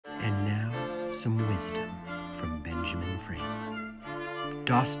some wisdom from Benjamin Franklin.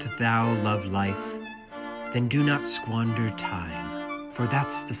 Dost thou love life? Then do not squander time, for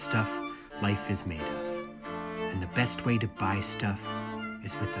that's the stuff life is made of. And the best way to buy stuff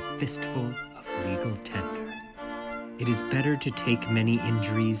is with a fistful of legal tender. It is better to take many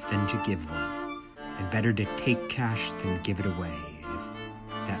injuries than to give one, and better to take cash than give it away, if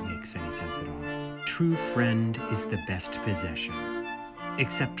that makes any sense at all. True friend is the best possession,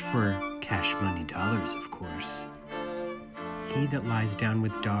 except for cash money dollars, of course. He that lies down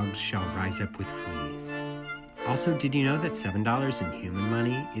with dogs shall rise up with fleas. Also, did you know that $7 in human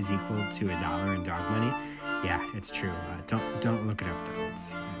money is equal to $1 in dog money? Yeah, it's true. Don't look it up,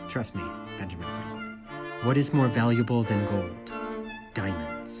 though. Trust me, Benjamin Franklin. What is more valuable than gold?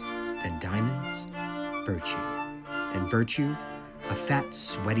 Diamonds. Then diamonds? Virtue. Then virtue? A fat,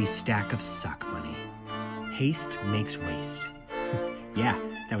 sweaty stack of sock money. Haste makes waste. Yeah,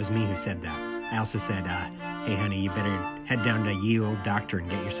 that was me who said that. I also said, hey, honey, you better head down to ye old doctor and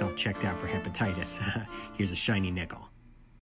get yourself checked out for hepatitis. Here's a shiny nickel.